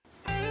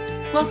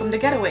Welcome to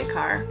Getaway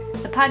Car.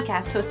 The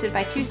podcast hosted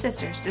by two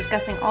sisters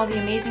discussing all the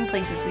amazing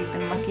places we've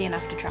been lucky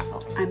enough to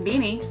travel. I'm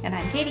Beanie. And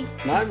I'm Katie.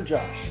 And I'm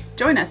Josh.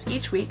 Join us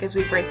each week as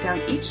we break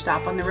down each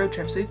stop on the road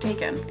trips we've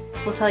taken.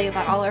 We'll tell you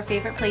about all our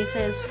favorite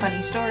places,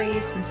 funny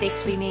stories,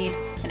 mistakes we made,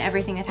 and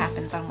everything that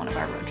happens on one of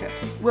our road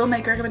trips. We'll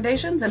make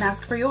recommendations and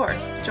ask for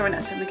yours. Join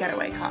us in the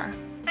Getaway Car.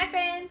 Hi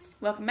friends!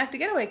 Welcome back to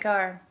Getaway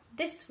Car.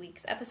 This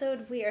week's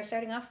episode, we are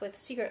starting off with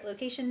secret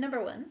location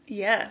number 1.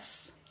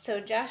 Yes. So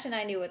Josh and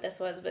I knew what this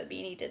was, but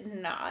Beanie did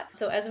not.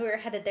 So as we were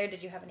headed there,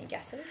 did you have any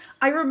guesses?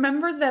 I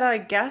remember that I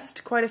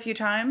guessed quite a few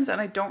times,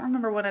 and I don't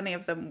remember what any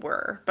of them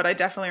were. But I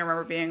definitely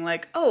remember being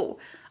like, oh,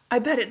 I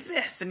bet it's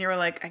this. And you were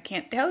like, I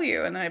can't tell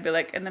you. And then I'd be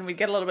like, and then we'd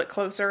get a little bit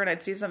closer and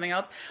I'd see something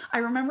else. I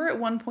remember at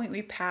one point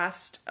we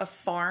passed a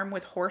farm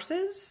with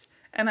horses.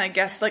 And I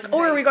guessed like,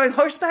 are we going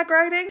horseback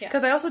riding?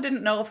 Because I also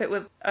didn't know if it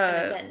was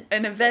an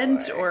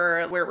event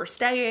or where we're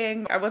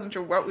staying. I wasn't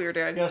sure what we were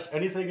doing. Yes,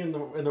 anything in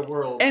the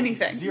world.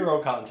 Anything. Zero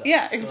context.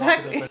 Yeah,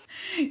 exactly.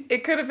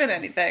 It could have been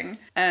anything.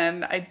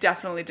 And I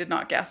definitely did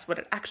not guess what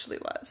it actually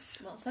was.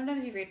 Well,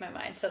 sometimes you read my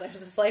mind, so there's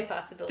a slight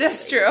possibility.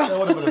 That's true. That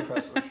would have been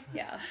impressive.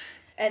 Yeah.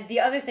 And the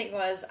other thing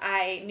was,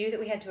 I knew that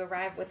we had to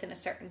arrive within a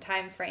certain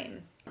time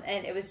frame,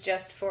 and it was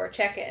just for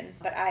check-in,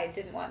 but I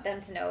didn't want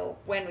them to know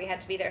when we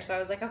had to be there, so I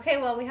was like,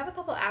 okay, well, we have a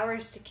couple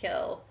hours to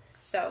kill,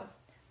 so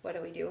what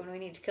do we do when we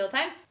need to kill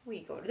time?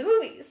 We go to the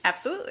movies.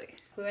 Absolutely.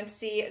 We went to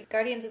see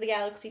Guardians of the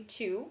Galaxy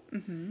 2,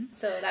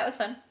 so that was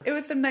fun. It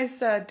was some nice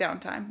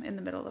downtime in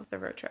the middle of the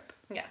road trip.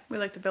 Yeah. We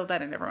like to build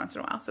that in every once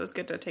in a while, so it was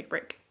good to take a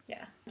break.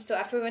 Yeah. So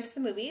after we went to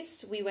the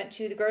movies, we went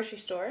to the grocery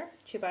store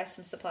to buy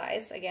some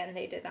supplies. Again,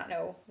 they did not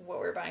know what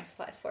we were buying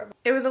supplies for.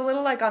 It was a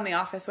little like on The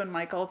Office when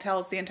Michael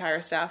tells the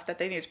entire staff that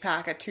they need to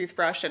pack a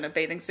toothbrush and a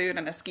bathing suit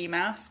and a ski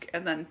mask,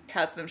 and then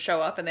has them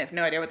show up and they have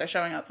no idea what they're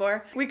showing up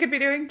for. We could be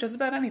doing just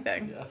about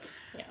anything. Yeah.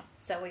 Yeah.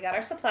 So we got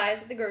our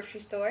supplies at the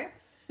grocery store.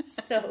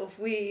 So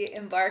we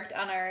embarked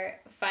on our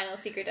final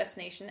secret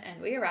destination,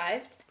 and we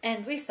arrived,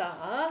 and we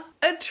saw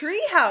a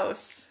tree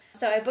house.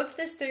 So I booked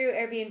this through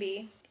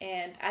Airbnb,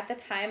 and at the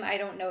time, I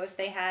don't know if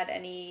they had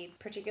any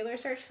particular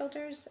search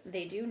filters.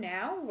 They do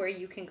now, where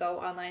you can go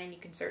online and you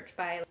can search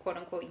by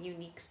quote-unquote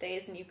unique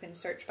stays, and you can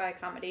search by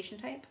accommodation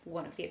type.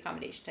 One of the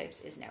accommodation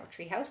types is now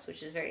treehouse,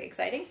 which is very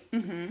exciting.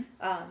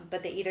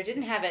 But they either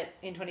didn't have it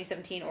in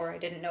 2017, or I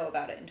didn't know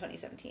about it in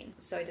 2017.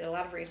 So I did a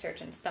lot of research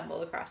and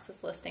stumbled across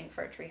this listing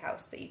for a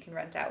treehouse that you can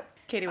rent out.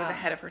 Katie was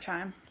ahead of her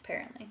time.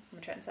 Apparently. I'm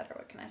a trendsetter,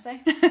 what can I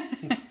say?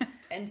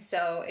 And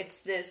so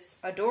it's this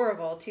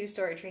adorable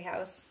 2-story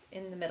treehouse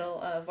in the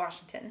middle of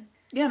Washington.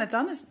 Yeah, and it's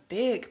on this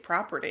big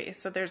property.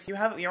 So you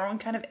have your own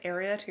kind of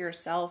area to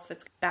yourself.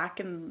 It's back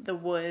in the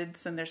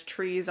woods and there's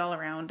trees all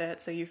around it.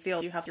 So you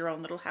feel you have your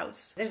own little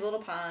house. There's a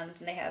little pond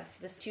and they have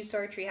this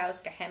 2-story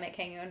treehouse, a hammock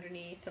hanging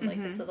underneath, and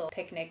like this little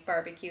picnic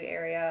barbecue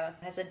area.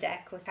 It has a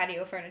deck with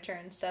patio furniture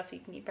and stuff you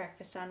can eat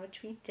breakfast on,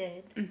 which we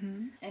did.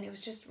 And it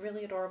was just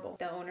really adorable.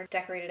 The owner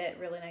decorated it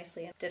really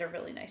nicely and did a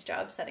really nice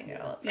job setting it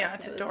all up. Yeah,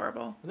 it's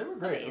adorable. And they were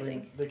great. Amazing.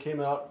 I mean, they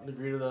came out and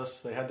greeted us.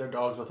 They had their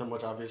dogs with them,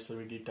 which obviously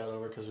we geeked out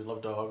over because we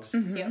love dogs.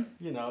 Yeah.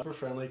 You know, we're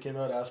friendly, came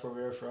out, asked where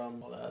we were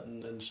from, all that,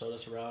 and showed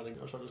us around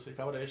and showed us the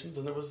accommodations,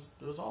 and it was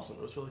awesome.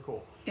 It was really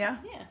cool. Yeah.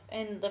 Yeah.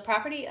 And the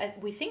property,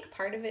 we think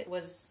part of it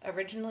was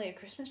originally a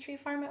Christmas tree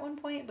farm at one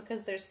point,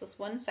 because there's this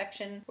one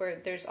section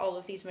where there's all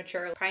of these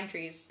mature pine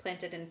trees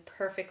planted in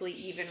perfectly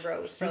even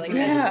rows for like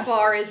as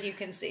far as you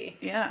can see.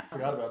 Yeah.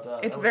 Forgot about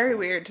that. It's that very cool.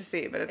 weird to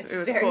see, but it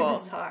was very cool.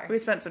 bizarre. We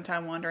spent some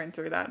time wandering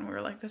through that and we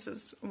were like, this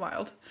is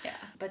wild. Yeah.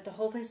 But the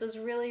whole place was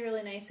really,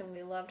 really nice, and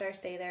we loved our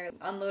stay there.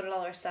 Unloaded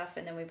all our stuff,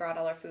 and then we brought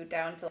all our food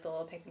down to the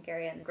little picnic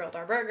area and grilled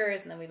our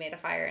burgers, and then we made a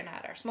fire and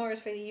had our s'mores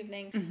for the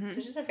evening. So it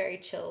was just a very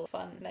chill,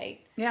 fun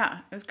night. Yeah,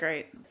 it was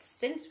great.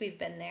 Since we've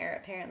been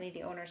there, apparently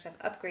the owners have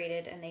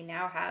upgraded, and they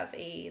now have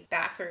a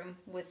bathroom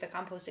with a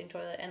composting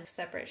toilet and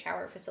separate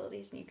shower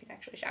facilities, and you can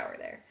actually shower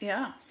there.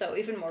 Yeah. So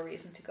even more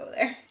reason to go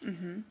there.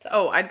 So,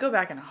 Oh, I'd go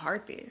back in a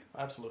heartbeat.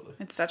 Absolutely.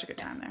 It's such a good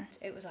time there.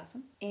 it was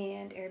awesome.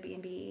 And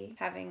Airbnb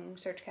having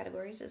search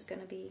categories is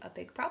going to be a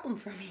big problem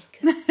for me,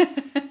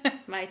 because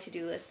my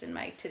to-do list and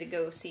my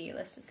to-go-see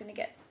list is going to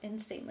get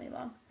insanely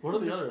long. What are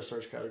the other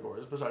search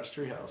categories besides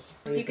treehouse?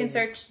 So you can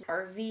search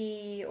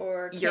RV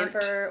or Yurt.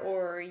 camper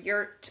or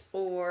yurt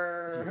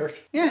or...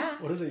 Yurt? Yeah.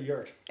 What is a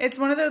yurt? It's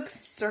one of those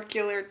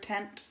circular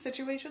tent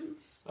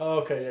situations. Oh,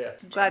 okay,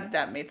 yeah. Glad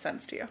that made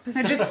sense to you.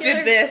 I just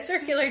did this.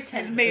 Circular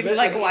tent. Made Eventually,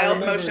 like I wild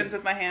remember- motions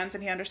with my hands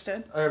and he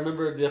understood. I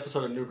remember the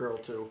episode of New Girl,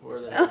 too,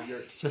 where they had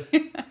yurts.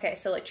 Okay,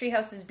 so like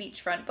treehouses,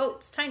 beachfront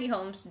boats, tiny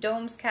homes,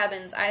 domes,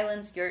 cabins,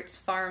 islands, yurts,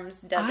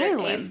 farms, desert,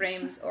 Islands?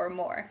 A-frames, or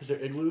more. Is there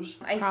igloos?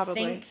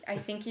 Probably. I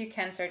think you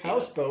can search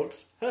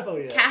Houseboats? Hell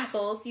yeah.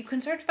 castles. You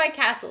can search by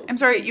castles. I'm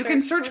sorry, you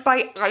can search for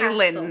by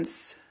castles.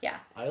 islands. Yeah.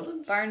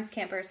 Islands? Barns,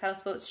 campers,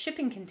 houseboats,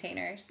 shipping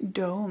containers.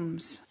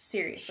 Domes.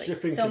 Seriously.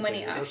 Shipping so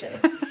many containers,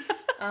 options. okay.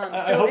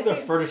 I So hope if they're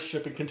you- furnished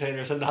shipping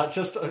containers and not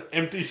just an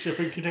empty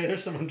shipping container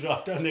someone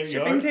dropped down their Shipping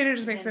yard. container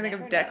just makes me You think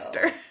never of know.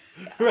 Dexter.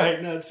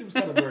 Right, no, it seems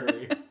kind of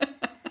murdery.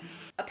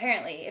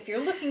 apparently, if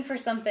you're looking for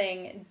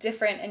something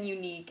different and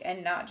unique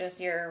and not just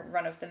your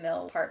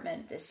run-of-the-mill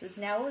apartment, this is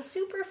now a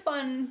super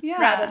fun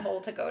rabbit hole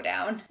to go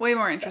down. Way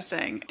more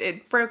interesting.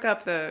 It broke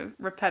up the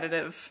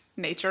repetitive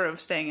nature of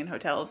staying in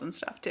hotels and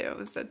stuff too. It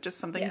was just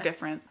something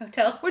different.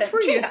 Hotel, which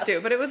we're used to,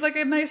 but it was like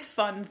a nice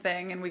fun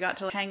thing, and we got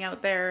to hang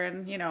out there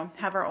and, you know,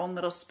 have our own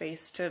little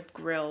space to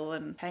grill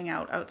and hang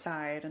out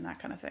outside and that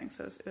kind of thing.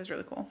 So it was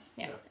really cool.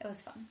 Yeah, it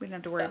was fun. We didn't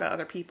have to worry about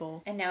other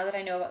people. And now that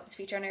I know about this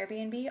feature on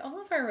Airbnb,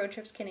 all of our road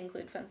trips can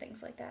include fun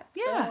things like that.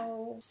 Yeah.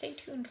 So stay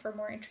tuned for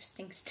more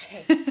interesting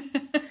stays.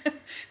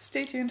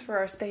 Stay tuned for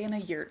our stay in a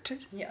yurt.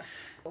 Yeah.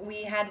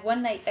 We had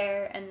one night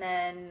there, and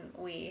then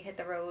we hit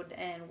the road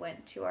and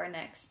went to our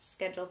next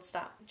scheduled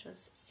stop, which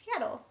was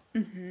Seattle.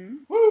 Mm-hmm.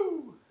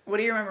 Woo! What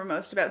do you remember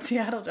most about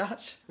Seattle,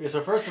 Josh? Okay,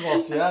 so first of all,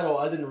 Seattle,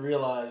 I didn't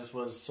realize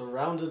was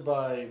surrounded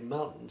by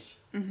mountains.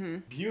 Mm-hmm.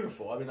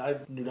 Beautiful. I mean, I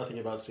knew nothing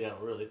about Seattle,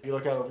 really. If you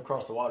look out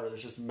across the water,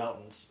 there's just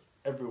mountains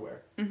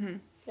everywhere. Mm-hmm.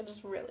 It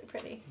was really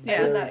pretty. Yeah.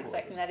 I was not Very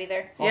expecting gorgeous. that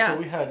either. Also, Yeah.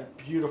 we had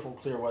beautiful,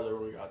 clear weather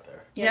when we got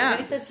there. Yeah.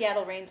 Everybody says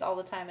Seattle rains all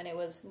the time, and it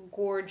was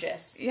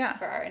gorgeous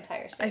for our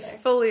entire stay I there.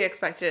 fully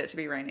expected it to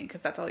be raining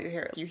because that's all you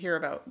hear. You hear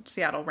about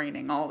Seattle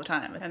raining all the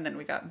time, and then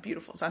we got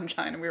beautiful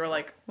sunshine, and we were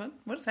like, what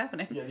is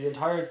happening? Yeah,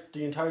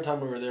 the entire time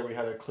we were there, we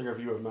had a clear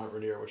view of Mount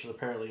Rainier, which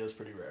apparently is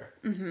pretty rare.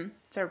 Mm-hmm.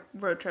 It's our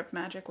road trip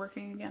magic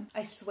working again.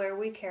 I swear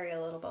we carry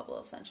a little bubble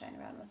of sunshine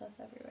around with us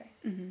everywhere.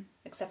 Mm-hmm.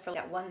 Except for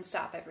that one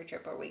stop every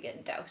trip where we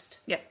get doused.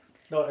 Yeah.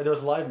 No, there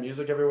was live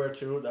music everywhere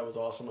too. That was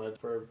awesome.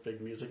 We're big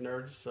music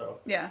nerds,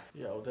 so Yeah.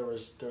 you know there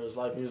was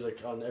live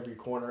music on every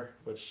corner,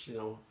 which you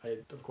know I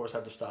of course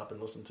had to stop and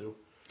listen to.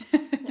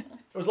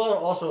 It was a lot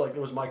of also like it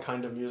was my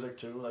kind of music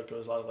too. Like it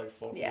was a lot of like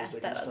folk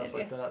music and stuff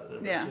like that.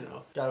 And it was you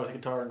know guy with a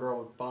guitar and girl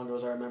with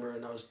bongos. I remember,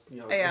 and I was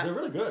they're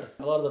really good.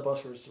 A lot of the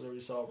buskers that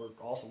we saw were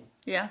awesome.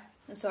 Yeah.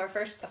 And so our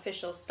first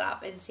official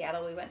stop in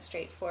Seattle, we went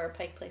straight for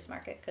Pike Place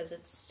Market because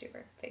it's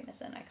super famous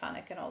and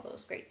iconic and all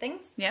those great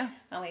things. Yeah.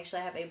 And we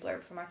actually have a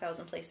blurb from our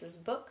Thousand Places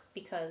book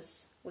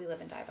because we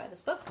live and die by this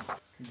book.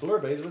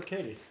 Blurbays with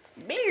Katie.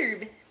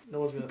 Blurb! No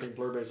one's gonna think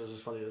Blurbays is as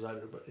funny as I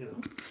do, but you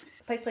know.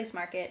 Pike Place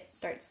Market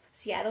starts.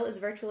 Seattle is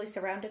virtually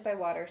surrounded by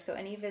water, so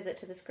any visit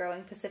to this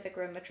growing Pacific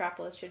Rim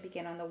metropolis should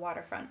begin on the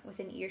waterfront,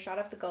 within earshot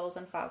of the gulls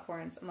and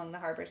foghorns among the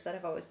harbors that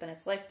have always been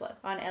its lifeblood.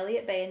 On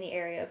Elliott Bay in the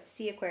area of the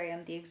Sea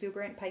Aquarium, the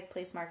exuberant Pike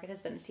Place Market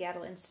has been a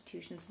Seattle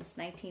institution since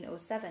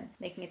 1907,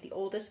 making it the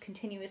oldest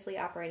continuously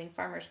operating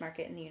farmers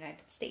market in the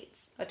United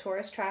States. A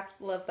tourist trap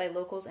loved by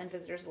locals and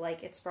visitors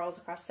alike, it sprawls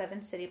across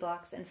 7 city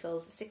blocks and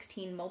fills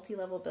 16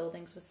 multi-level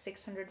buildings with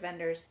 600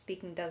 vendors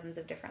speaking dozens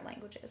of different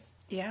languages.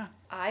 Yeah.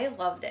 I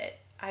loved it.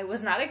 I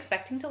was not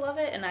expecting to love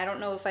it, and I don't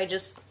know if I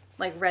just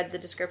read the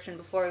description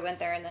before we went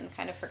there and then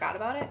kind of forgot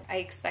about it. I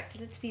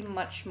expected it to be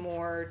much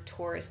more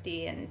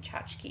touristy and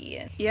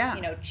tchotchke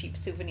and cheap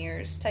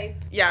souvenirs type.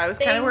 Yeah, I was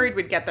kind thing. of worried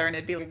we'd get there and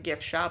it'd be like a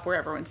gift shop where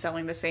everyone's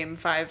selling the same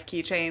 5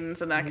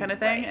 keychains and that kind of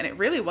thing, and it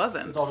really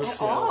wasn't. It's all just At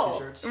Seattle all.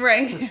 t-shirts.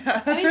 Right.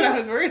 Yeah, that's what I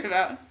was worried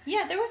about.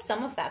 Yeah, there was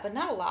some of that, but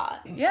not a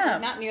lot. Yeah.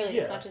 Not nearly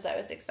as much as I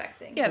was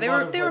expecting. Yeah, A they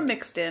lot were of,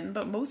 mixed in,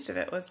 but most of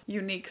it was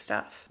unique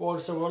stuff. Well,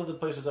 so one of the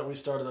places that we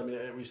started, I mean,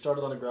 we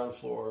started on the ground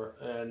floor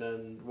and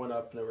then went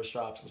up and there were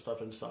shops and stuff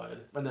inside.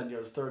 And then,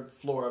 the third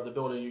floor of the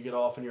building, you get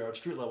off and you're at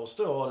street level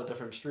still on a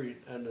different street.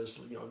 And there's,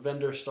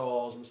 vendor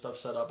stalls and stuff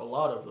set up, a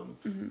lot of them.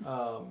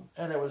 Mm-hmm.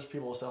 And it was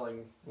people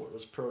selling what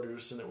was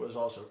produce and it was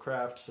also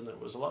crafts and it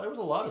was a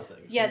lot of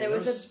things. Yeah, I mean, there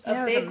was a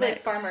it was big a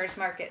mix. farmers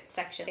market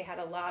section. They had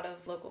a lot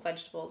of local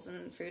vegetables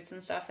and fruits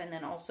and stuff, and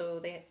then also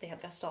they had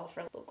a stall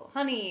for local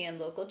honey and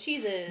local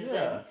cheeses.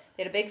 Yeah. And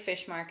they had a big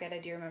fish market. I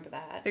do remember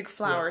that. Big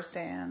flower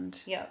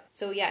stand. Yeah.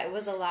 So yeah, it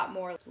was a lot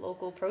more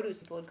local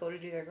produce. People would go to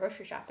do their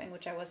grocery shopping,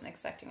 which I wasn't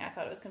expecting. I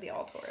thought it was going to be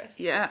all tourists.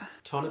 Yeah.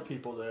 Ton of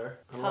people there.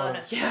 Ton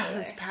of people Yeah, it there.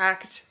 was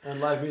packed. And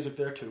live music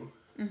there too.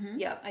 Mm-hmm.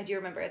 Yeah, I do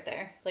remember it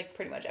there.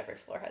 Pretty much every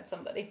floor had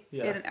somebody. They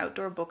Yeah. had an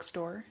outdoor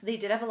bookstore. They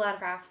did have a lot of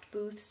craft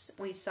booths.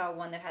 We saw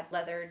one that had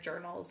leather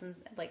journals and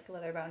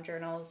leather-bound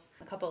journals,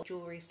 a couple of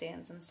jewelry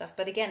stands and stuff.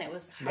 But again, it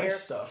was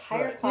Nice stuff,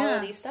 higher right.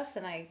 quality Yeah. stuff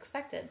than I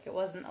expected. It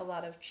wasn't a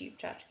lot of cheap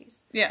tchotchkes.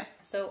 Yeah.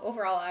 So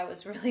overall, I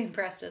was really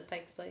impressed with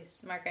Pike's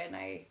Place Market, and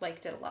I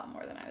liked it a lot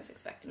more than I was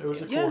expecting It was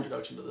to. a cool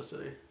introduction to the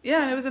city.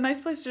 Yeah, and it was a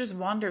nice place to just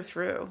wander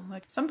through.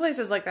 Like some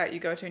places like that you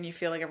go to and you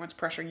feel like everyone's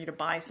pressuring you to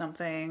buy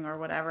something or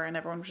whatever, and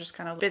everyone was just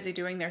kind of busy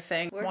doing their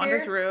thing. We're Wander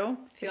here. through.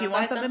 If you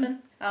want something.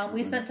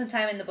 We spent some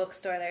time in the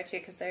bookstore there too,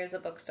 because there's a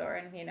bookstore,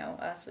 and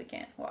us, we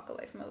can't walk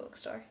away from a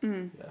bookstore. Yeah.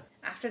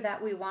 After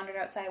that, we wandered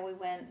outside. We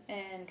went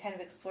and kind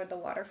of explored the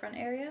waterfront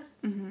area,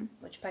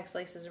 which Pike's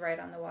Place is right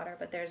on the water,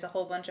 but there's a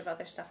whole bunch of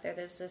other stuff there.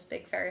 There's this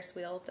big Ferris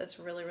wheel that's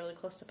really, really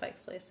close to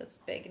Pike's Place. That's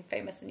big and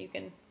famous, and you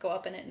can go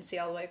up in it and see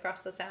all the way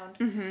across the sound.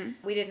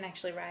 We didn't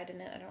actually ride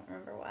in it. I don't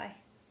remember why,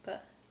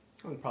 but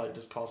It would probably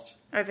just cost.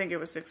 I think it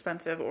was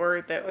expensive,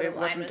 or that Or the it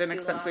line wasn't was an too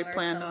expense we long or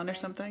planned on or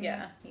something.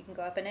 Yeah, you can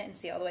go up in it and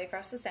see all the way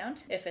across the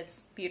sound if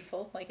it's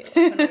beautiful, like it was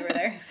when we were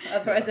there.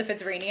 Otherwise, if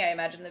it's rainy, I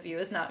imagine the view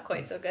is not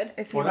quite so good.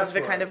 If you have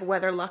the kind of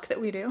weather luck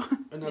that we do.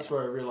 And that's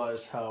where I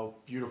realized how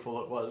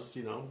beautiful it was,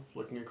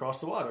 looking across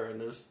the water, and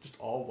there's just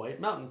all white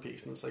mountain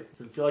peaks, and it's like,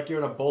 you feel like you're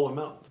in a bowl of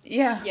mountains.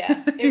 Yeah.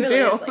 Yeah, it You really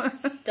do. is like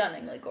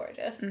stunningly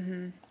gorgeous.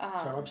 Mm-hmm.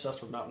 So I'm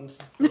obsessed with mountains.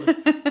 Really.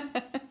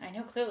 I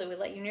know, clearly we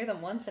let you near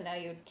them once and now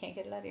you can't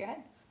get it out of your head.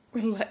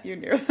 We let you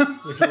near them.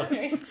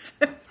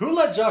 Who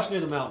let Josh near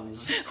the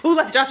mountains? Who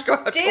let Josh go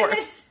out Damn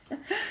towards? it!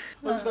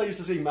 I'm just not used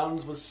to seeing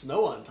mountains with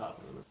snow on top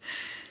of them.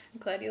 I'm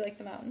glad you like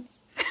the mountains.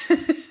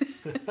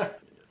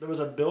 There was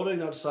a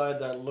building outside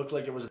that looked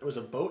like it was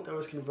a boat that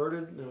was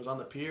converted, and it was on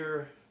the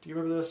pier. Do you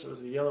remember this? It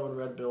was a yellow and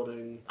red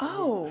building.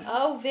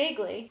 Oh,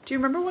 vaguely. Do you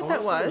remember what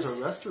that It was? was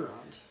a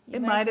restaurant.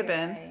 It might have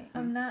been. Right.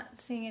 I'm not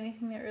seeing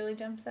anything that really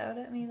jumps out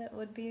at me that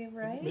would be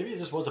right. Maybe it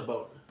just was a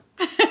boat.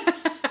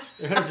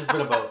 It could have just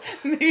been a boat.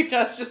 Maybe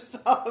Josh just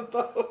saw a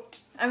boat.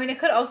 I mean, it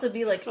could also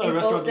be like Oh, a a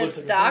restaurant boat that that's looks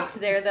like a docked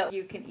boat. there that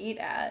you can eat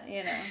at,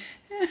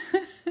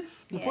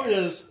 The point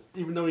is,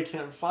 even though we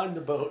can't find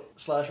the boat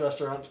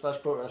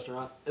 /restaurant/boat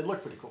restaurant, it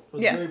looked pretty cool. It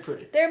was very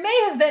pretty. There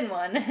may have been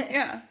one.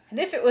 Yeah. And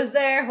if it was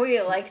there,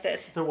 we liked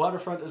it. The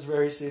waterfront is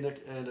very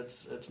scenic, and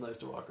it's nice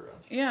to walk around.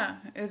 Yeah,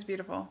 it was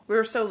beautiful. We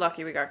were so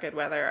lucky we got good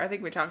weather. I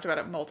think we talked about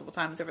it multiple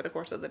times over the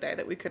course of the day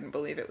that we couldn't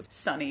believe it was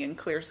sunny and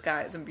clear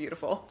skies and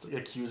beautiful. It's like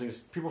accusing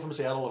people from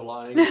Seattle of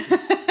lying.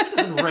 It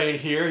doesn't rain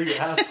here, you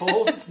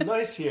assholes. It's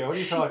nice here. What are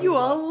you talking You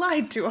about? all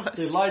lied to us.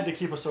 They lied to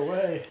keep us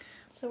away.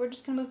 So we're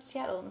just going to move to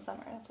Seattle in the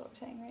summer. That's what we're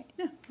saying, right?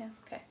 Yeah. Yeah,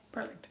 okay.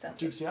 Perfect. Sounds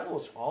Dude, Seattle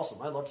was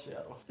awesome. I loved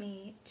Seattle. good.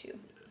 Me too.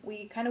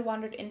 We kind of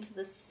wandered into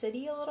the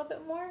city a little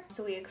bit more.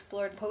 So we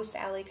explored Post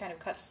Alley, kind of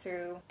cuts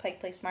through Pike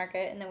Place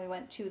Market, and then we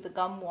went to the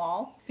Gum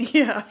Wall.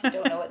 Yeah. If you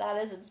don't know what that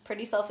is, it's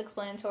pretty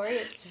self-explanatory.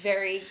 It's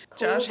very cool,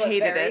 Josh but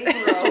hated very it.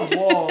 gross. It's a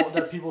wall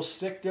that people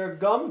stick their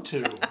gum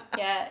to.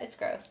 Yeah, it's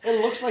gross. It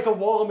looks like a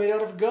wall made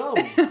out of gum.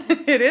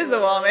 It is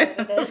a wall made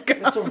It is. of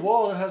gum. It's a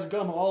wall that has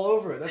gum all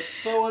over it. That's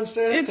so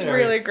unsanitary. It's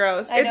really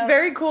gross. I It's know.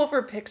 very cool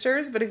for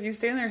pictures, but if you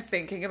stand there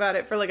thinking about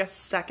it for like a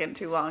second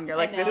too long, you're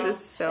like, I know. this is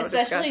so Especially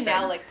disgusting.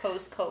 now, like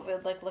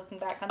post-COVID, like looking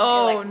back on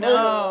Oh, it, you're like,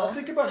 no.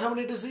 Think about how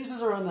many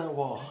diseases are on that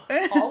wall.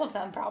 "Ugh." All of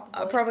them,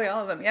 probably. Probably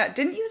all of them. Yeah.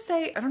 Didn't you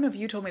say, I don't know if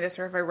you told me this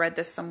or if I read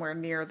this somewhere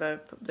near the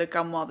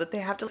gum wall, that they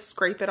have to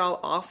scrape it all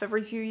off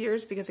every few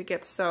years because it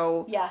gets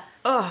so... Yeah.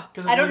 Ugh.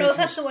 I don't know if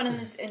that's the one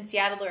in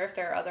Seattle or if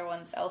there are other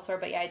ones elsewhere,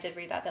 but yeah, I did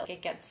read that like,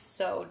 it gets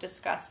so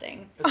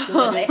disgusting.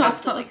 So they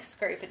have to like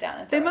scrape it down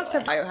and throw They must it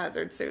have away.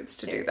 biohazard suits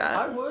to do Seriously.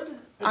 I that. would.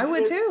 I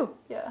would too.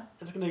 Yeah.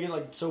 It's gonna get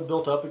like so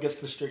built up, it gets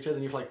constricted,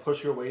 and you have to like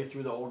push your way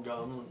through the old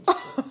gum.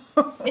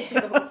 And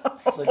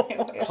it's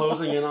like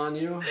closing in on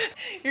you.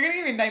 You're going to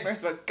give me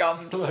nightmares about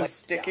gum just like Like,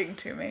 sticking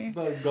to me.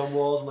 About gum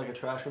walls and like a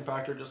trash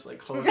compactor just like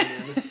closing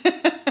in.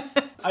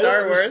 I Star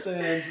don't Wars.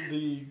 understand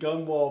the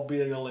gum wall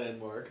being a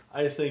landmark.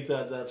 I think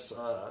that's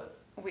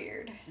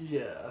Weird.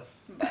 yeah.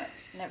 But Not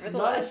a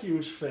nevertheless,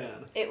 huge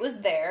fan. it was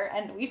there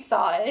and we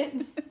saw it.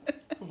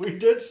 We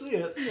did see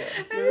it.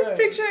 I'm You're just right.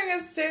 picturing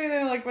us standing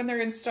there like when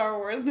they're in Star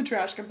Wars, the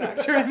trash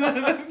compactor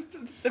and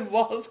the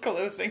walls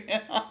closing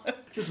in on us.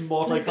 Just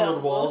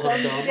multicolored walls of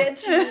gum.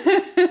 Get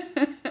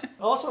you.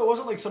 Also, it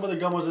wasn't like some of the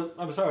gum wasn't.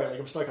 I'm sorry, like,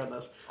 I'm stuck on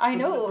this. I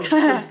know. The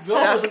gum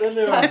wasn't in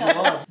there Stuck. like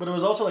blood, but it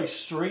was also like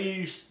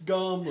stringy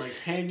gum, like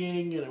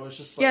hanging, and it was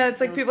just like, Yeah, it's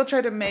like it was- people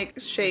tried to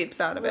make shapes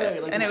out of it.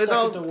 Right, like and you it was stuck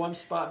all... it to one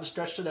spot and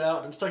stretched it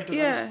out and stuck it to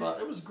Yeah. another spot.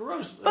 It was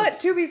gross. It But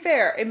was- to be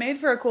fair, it made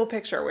for a cool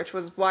picture, which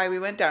was why we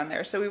went down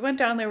there. So we went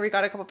down there, we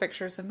got a couple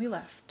pictures, and we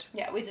left.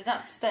 Yeah, we did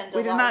not spend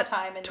We a did lot not of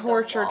time in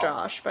torture the gum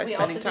wall. Josh by we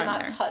spending also time did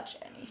not there. touch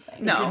anything.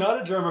 No. If you're not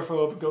a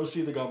germaphobe, go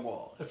see the gum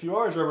wall. If you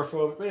are a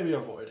germaphobe, maybe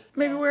avoid.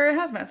 Maybe wear a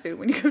hazmat suit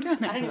when you go down I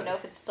there. don't even know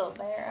if it's still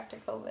there after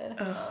COVID.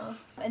 Who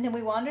knows? And then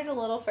we wandered a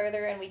little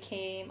further and we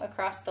came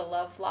across the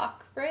Love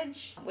Lock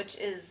Bridge, which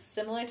is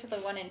similar to the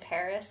one in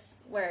Paris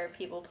where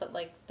people put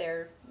like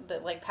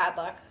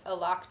padlock, a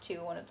lock to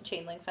one of the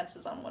chain link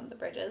fences on one of the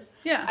bridges.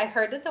 Yeah. I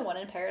heard that the one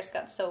in Paris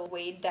got so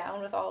weighed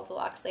down with all of the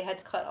locks, they had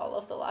to cut all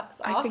of the locks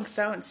off. I think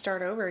so, and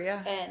start over,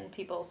 yeah. And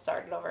people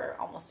started over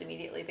almost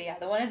immediately. But yeah,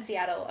 the one in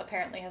Seattle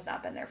apparently has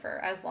not been there for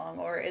as long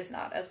or is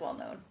not as well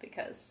known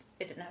because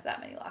it didn't have that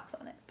many locks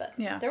on it. But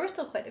Yeah. there were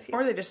still quite a few.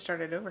 Or they just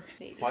started over.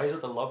 Maybe. Why is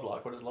it the love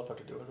lock? What does love have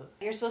to do with it?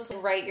 You're supposed to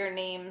write your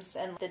names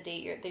and the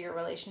date your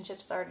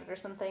relationship started or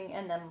something,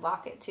 and then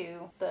lock it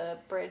to the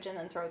bridge and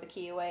then throw the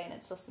key away, and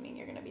it's supposed to mean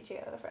you're going to be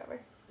together forever.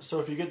 So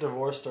if you get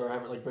divorced or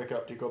have it like break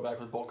up, do you go back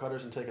with bolt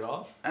cutters and take it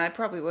off? I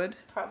probably would.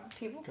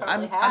 People probably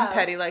I'm have.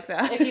 petty like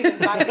that. If you can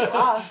find it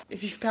off.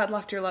 If you've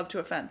padlocked your love to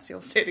a fence,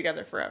 you'll stay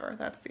together forever.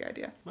 That's the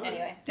idea.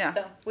 Anyway, Yeah.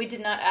 so we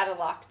did not add a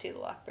lock to the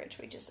lock bridge.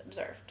 We just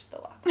observed the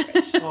lock bridge.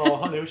 Oh,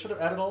 honey, we should have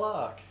added a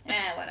lock.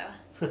 Whatever.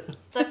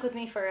 Stuck with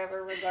me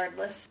forever,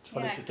 regardless. It's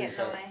funny You're she not thinks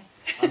getting that. away.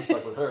 I'm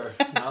stuck with her,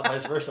 not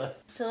vice versa.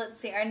 So let's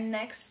see. Our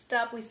next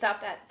stop, we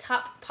stopped at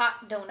Top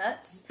Pot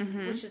Donuts,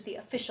 which is the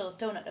official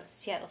donut of the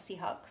Seattle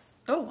Seahawks.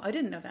 Oh, I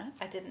didn't know that.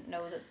 I didn't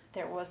know that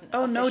there was an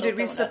Oh no, did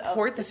we donut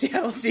support the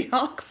Seattle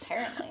Seahawks?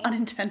 Apparently.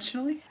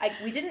 Unintentionally?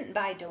 We didn't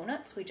buy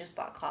donuts, we just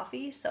bought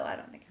coffee, so I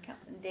don't think it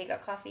counts. They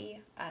got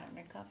coffee, I don't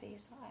drink coffee,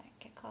 so I didn't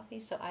get coffee,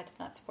 so I did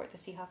not support the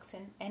Seahawks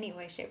in any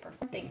way, shape, or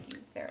form. Thank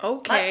you very much.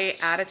 Okay,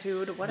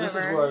 attitude, whatever. This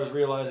is where I was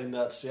realizing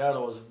that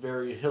Seattle is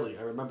very hilly.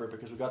 I remember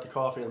because we got the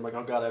coffee and I'm like,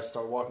 oh god, I have to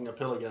start walking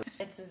uphill again.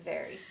 It's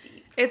very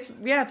steep. It's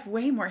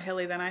way more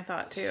hilly than I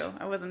thought too.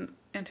 I wasn't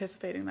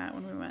anticipating that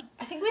when we went.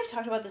 I think we've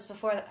talked about this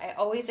before, that I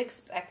always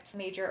expect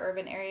major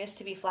urban areas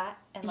to be flat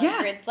and like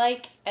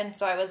grid-like, and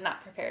so I was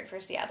not prepared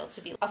for Seattle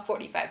to be a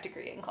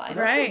 45-degree incline. And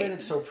that's what made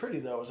it so pretty,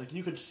 though. It was like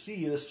you could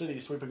see the city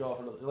sweeping off,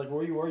 like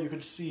where you were, you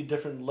could see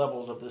different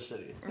levels of the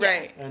city.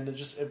 Right. And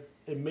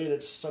it made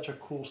it such a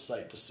cool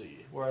sight to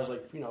see. Whereas,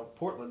 like,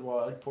 Portland, well,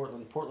 I like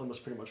Portland. Portland was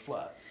pretty much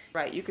flat.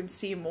 Right, you can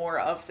see more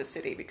of the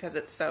city because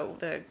it's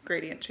the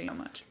gradient changed so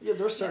much. Yeah,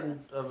 there's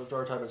certain of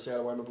our time in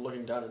Seattle where I remember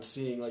looking down and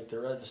seeing like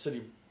the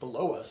city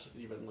below us,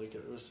 even like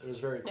it was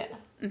very cool. Yeah.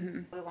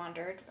 Mm-hmm. We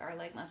wandered. Our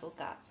leg muscles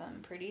got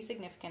some pretty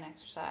significant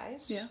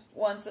exercise. Yeah.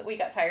 Once we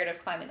got tired of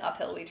climbing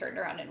uphill, we turned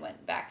around and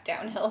went back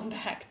downhill,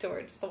 back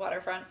towards the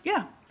waterfront.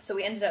 Yeah. So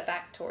we ended up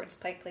back towards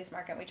Pike Place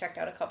Market. We checked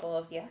out a couple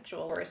of the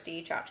actual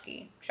touristy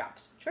tchotchke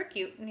shops, which were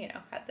cute and,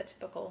 had the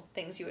typical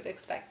things you would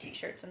expect,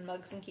 t-shirts and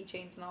mugs and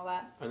keychains and all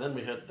that. And then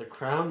we hit the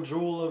crown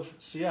jewel of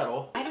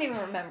Seattle. I didn't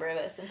even remember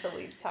this until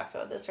we talked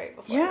about this right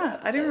before.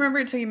 Yeah, I didn't remember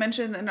it until you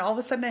mentioned, and all of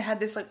a sudden I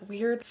had this like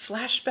weird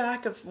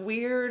flashback of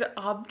weird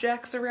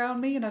objects around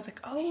me, and I was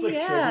like, oh It's like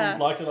yeah. you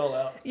blocked it all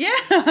out.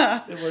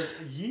 Yeah. It was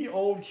Ye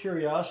Old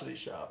Curiosity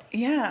Shop.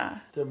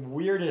 Yeah. The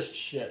weirdest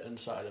shit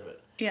inside of it.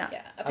 Yeah.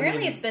 Yeah.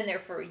 Apparently it's been there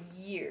for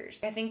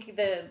years. I think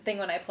the thing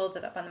when I pulled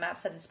it up on the map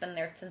said it's been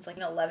there since like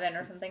 2011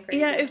 or something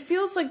crazy. Yeah, it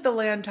feels like the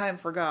land time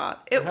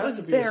forgot. It was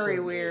very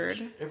weird.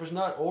 Age. If it's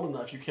not old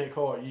enough, you can't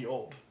call it Ye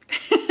Old.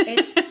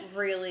 It's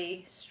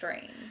really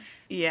strange.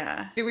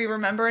 Yeah. Do we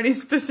remember any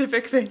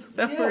specific things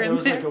that were in there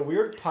was there? like a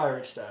weird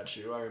pirate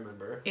statue, I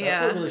remember.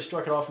 That's what really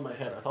struck it off in my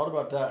head. I thought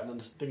about that and then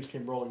things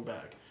came rolling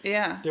back.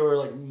 Yeah. There were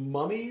like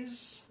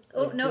mummies.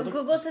 Oh, no,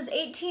 Google says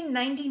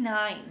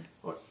 1899.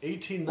 What,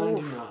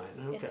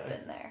 1899? Okay. It's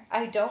been there.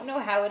 I don't know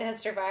how it has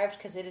survived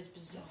because it is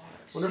bizarre.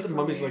 I wonder if the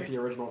mummies like the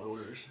original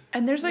owners.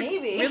 And there's like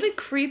really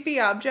creepy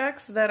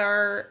objects that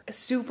are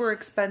super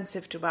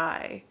expensive to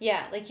buy.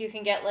 Yeah, like you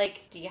can get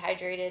like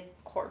dehydrated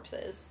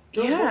corpses.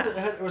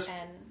 It was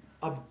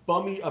a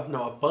bunny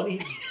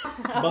mummy.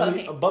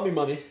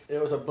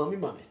 It was a bummy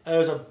mummy. It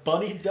was a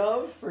bunny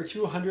dove for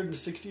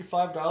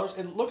 $265.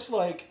 It looks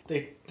like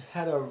they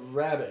had a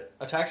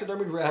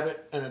taxidermied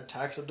rabbit and a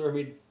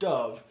taxidermied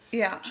dove.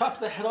 Yeah.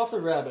 Chopped the head off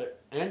the rabbit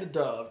and the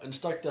dove and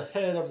stuck the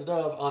head of the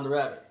dove on the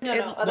rabbit.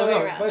 No, other way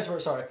around. Vice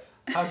versa. Sorry.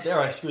 How dare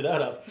I screw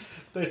that up?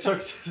 They took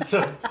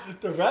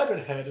the rabbit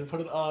head and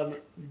put it on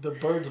the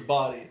bird's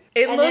body.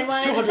 And then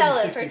wanted to sell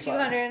it for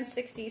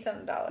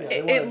 $260-something.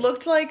 Yeah, it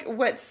looked like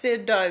what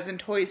Sid does in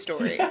Toy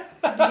Story.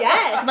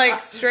 Yes.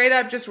 Like straight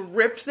up just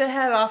ripped the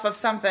head off of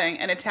something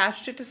and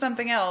attached it to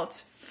something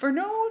else for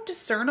no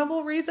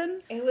discernible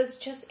reason. It was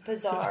just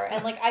bizarre.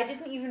 And like I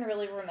didn't even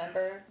really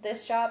remember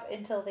this shop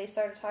until they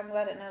started talking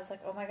about it, and I was like,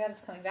 oh my god, it's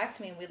coming back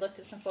to me. And we looked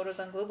at some photos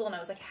on Google and I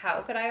was like,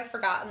 how could I have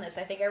forgotten this?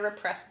 I think I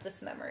repressed this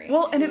memory.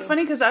 Well, and it's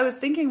funny because I was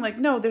thinking like,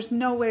 no, there's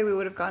no way we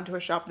would have gone to a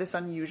shop this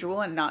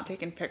unusual and not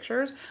taken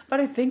pictures, but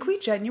I think we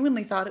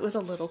genuinely thought it was a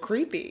little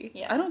creepy.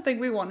 Yeah. I don't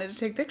think we wanted to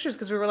take pictures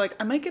because we were like,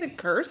 I might get a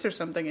curse or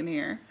something in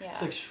here. Yeah.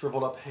 It's like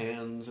shriveled up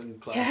hands and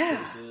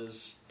glass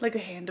cases. Like the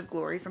Hand of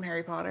Glory from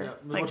Harry Potter. Yeah,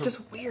 like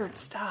just weird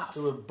stuff.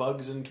 There were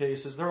bugs in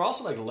cases. There were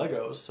also like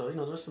Legos, so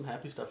there was some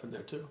happy stuff in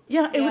there too.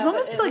 Yeah, it was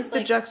almost it like was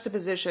the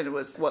juxtaposition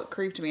was what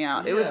creeped me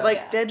out. It was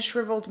like dead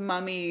shriveled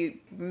mummy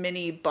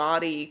mini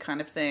body kind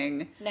of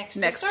thing next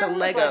to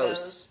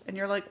Legos. And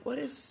you're like, what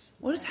is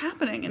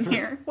happening in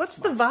here? What's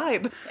the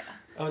vibe? Yeah.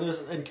 Oh,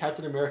 and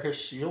Captain America's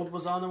shield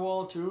was on the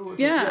wall too.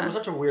 Yeah. It was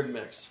such a weird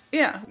mix.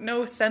 Yeah,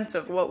 no sense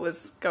of what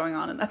was going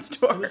on in that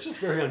store. It was just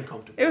very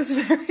uncomfortable. It was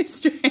very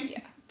strange. Yeah.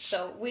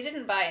 So we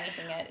didn't buy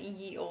anything at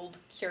Ye Old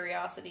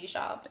Curiosity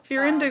Shop. If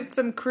you're into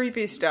some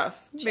creepy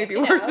stuff, maybe it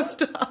worth out. a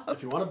stop.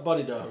 If you want a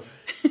bunny dove,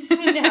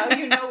 Now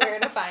you know where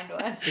to find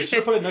one. they should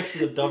have put it next to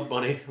the dove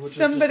bunny, which is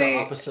just the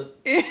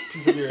opposite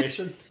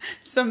configuration.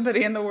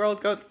 Somebody in the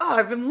world goes, oh,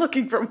 I've been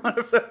looking for one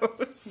of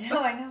those.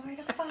 No, I know where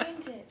to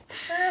find it.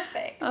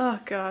 Perfect. Oh,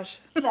 gosh.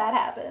 That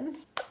happened.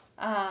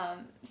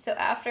 So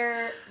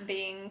after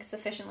being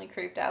sufficiently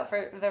creeped out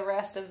for the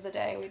rest of the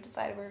day, we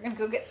decided we were going to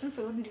go get some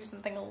food and do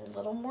something a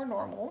little more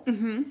normal.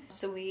 Mm-hmm.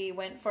 So we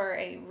went for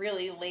a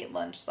really late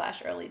lunch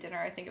 / early dinner.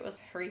 I think it was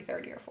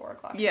 3:30 or 4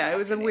 o'clock. Yeah, it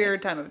was a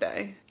weird time of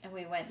day. And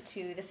we went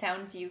to the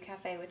Sound View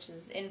Cafe, which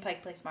is in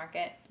Pike Place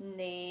Market. And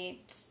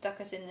they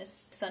stuck us in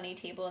this sunny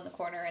table in the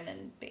corner and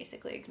then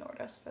basically ignored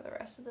us for the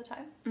rest of the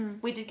time.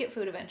 Mm. We did get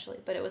food eventually,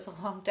 but it was a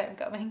long time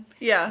coming.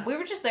 Yeah. We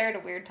were just there at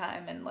a weird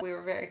time, and we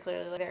were very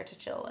clearly there to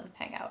chill and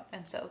hang out,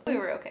 and so we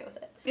were okay with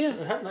it. Yeah.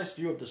 So it had a nice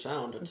view of the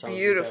sound.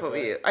 Beautiful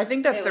view. I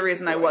think that's It the was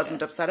reason I gorgeous.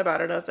 wasn't upset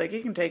about it. I was like,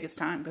 he can take his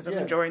time because I'm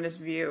enjoying this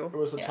view. It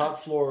was the Yeah. top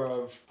floor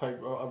of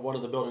one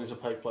of the buildings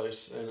of Pike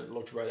Place, and it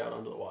looked right out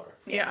onto the water.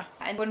 Yeah.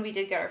 And when we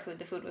did get our food,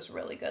 the food was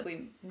really good.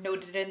 We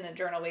noted it in the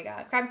journal. We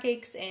got crab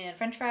cakes and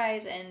French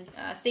fries and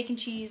steak and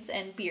cheese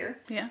and beer.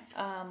 Yeah.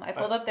 I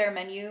pulled up their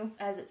menu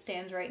as it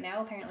stands right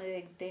now.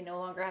 Apparently, they no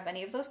longer have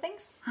any of those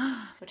things,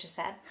 which is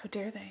sad. How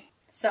dare they?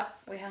 So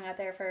we hung out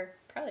there for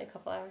probably a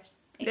couple hours.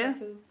 Ate Yeah. our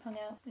food, hung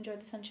out,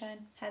 enjoyed the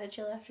sunshine, had a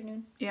chill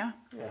afternoon. Yeah.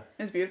 Yeah.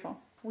 It was beautiful.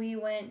 We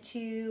went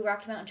to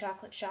Rocky Mountain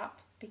Chocolate Shop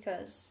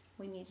because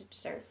we needed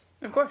dessert.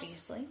 Of course.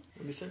 Obviously.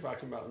 When you say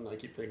Rocky Mountain, I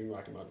keep thinking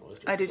Rocky Mountain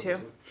oysters. I do for too.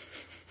 some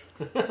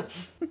reason.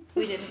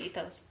 We didn't eat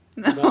those.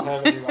 We don't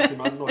have any Rocky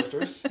Mountain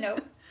oysters,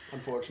 Nope.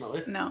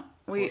 unfortunately. No.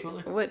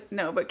 Unfortunately.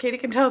 No, but Katie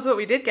can tell us what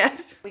we did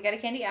get. We got a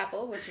candy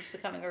apple, which is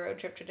becoming a road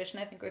trip tradition.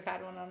 I think we've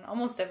had one on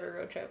almost every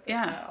road trip. If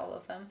Yeah. not all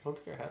of them. I don't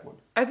think I had one.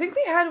 I think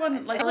we had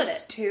one like I lit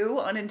first it. two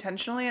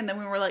unintentionally, and then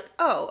we were like,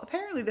 oh,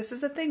 apparently this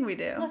is a thing we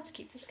do. Let's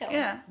keep this going.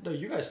 Yeah. No,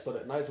 you guys split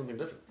it, and I had something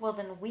different. Well,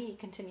 then we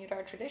continued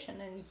our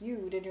tradition, and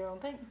you did your own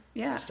thing. I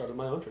Yeah. started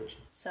my own tradition.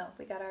 So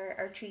we got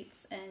our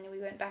treats, and we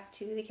went back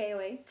to the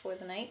KOA for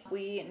the night.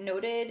 We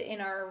noted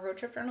in our road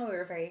trip journal we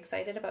were very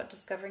excited about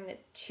discovering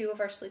that 2 of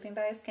our sleeping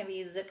bags can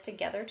be zipped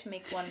together to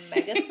make one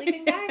mega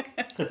sleeping bag.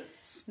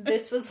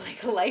 This was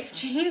like life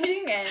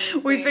changing,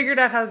 and We figured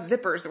out how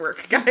zippers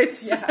work,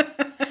 guys. Yeah.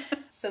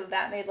 So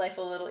that made life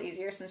a little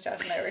easier since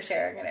Josh and I were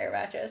sharing an air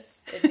mattress.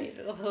 It made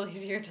it a little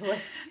easier to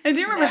like. I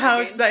do remember how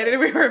navigate. excited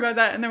we were about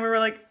that, and then we were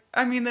like,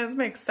 I mean, this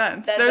makes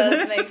sense. That They're does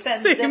the make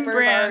sense. same Zippers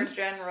brand. are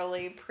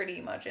generally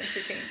pretty much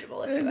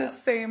interchangeable if They're you the have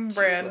same two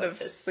brand of of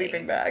the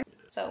sleeping same. bag.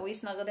 So we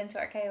snuggled into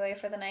our KOA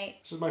for the night.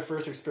 This is my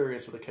first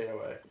experience with a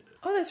KOA.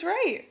 Oh, that's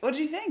right. What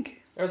did you think?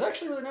 It was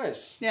actually really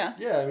nice. Yeah.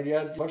 Yeah, I mean, you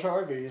had a bunch of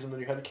RVs, and then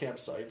you had the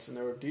campsites, and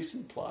there were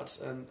decent plots,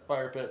 and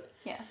fire pit,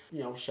 Yeah. you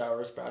know,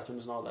 showers,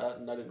 bathrooms, and all that,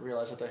 and I didn't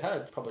realize that they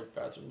had public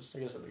bathrooms. I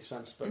guess that makes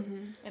sense, but...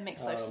 It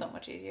makes life so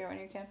much easier when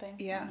you're camping.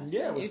 Yeah.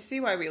 Yeah, it was- You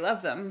see why we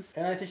love them.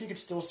 And I think you could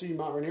still see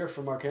Mount Rainier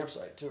from our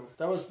campsite, too.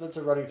 That's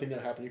a running thing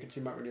that happened. You could see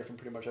Mount Rainier from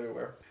pretty much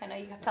everywhere. I know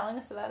you kept telling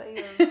us about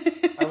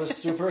it. I was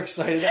super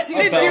excited I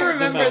about do the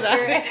remember mountain.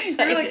 that. You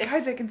were like, excited.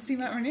 guys, I can see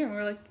Mount Rainier. And we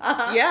were like,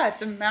 Uh-huh. yeah,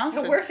 it's a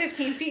mountain. We're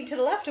 15 feet to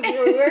the left of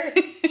where we were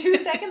 2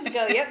 seconds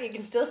ago. Yep, you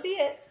can still see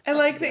it. I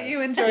like that Yes.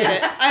 you enjoyed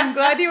it. I'm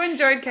glad you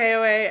enjoyed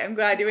KOA. I'm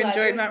glad you Glad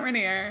enjoyed you- Mount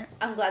Rainier.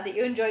 I'm glad that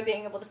you enjoyed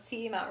being able to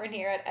see Mount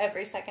Rainier at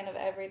every second of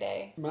every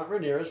day. Mount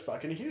Rainier is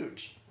fucking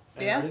huge.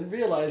 And Yeah. I didn't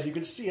realize you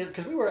could see it,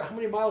 because how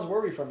many miles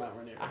were we from Mount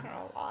Rainier? I don't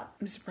know, a lot.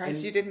 I'm surprised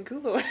And- you didn't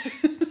Google it.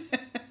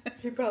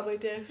 You probably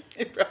did.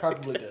 You probably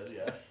Probably did,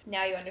 yeah.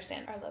 Now you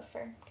understand our love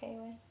for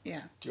KOA.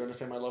 Yeah. Do you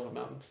understand my love of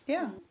mountains?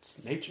 Yeah.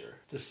 It's nature.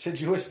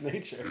 Deciduous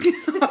nature.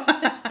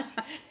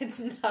 It's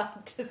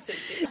not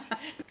deciduous.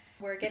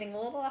 We're getting a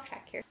little off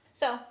track here.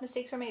 So,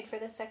 mistakes were made for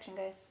this section,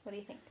 guys. What do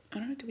you think? I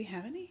don't know. Do we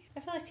have any? I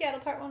feel like Seattle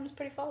Part 1 was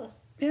pretty flawless.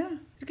 Yeah. It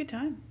was a good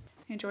time.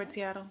 I enjoyed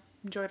Seattle.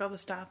 Enjoyed all the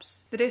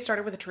stops. The day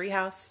started with a tree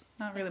house.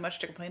 Not really much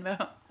to complain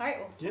about. All right,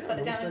 well, Yeah, put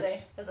it no down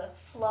mistakes. as a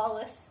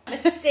flawless,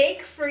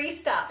 mistake-free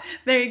stop.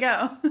 There you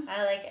go.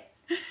 I like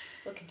it.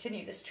 We'll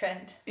continue this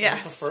trend.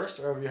 Yes. Was the first,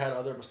 or have you had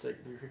other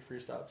free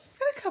stops?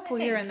 Got a couple I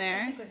here think- and I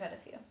there. think we've had a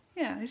few.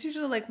 Yeah, there's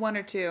usually like 1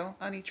 or 2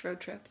 on each road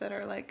trip that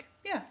are like,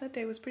 yeah, that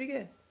day was pretty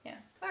good. Yeah.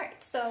 All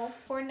right. So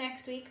for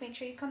next week, make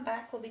sure you come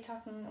back. We'll be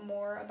talking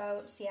more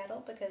about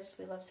Seattle because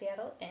we love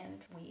Seattle and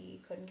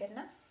we couldn't get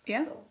enough.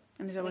 Yeah. So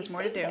And there's always we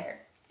more to stayed do.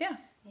 there. Yeah.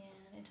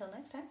 And until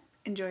next time.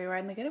 Enjoy your ride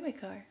in the getaway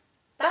car.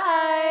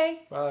 Bye.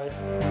 Bye.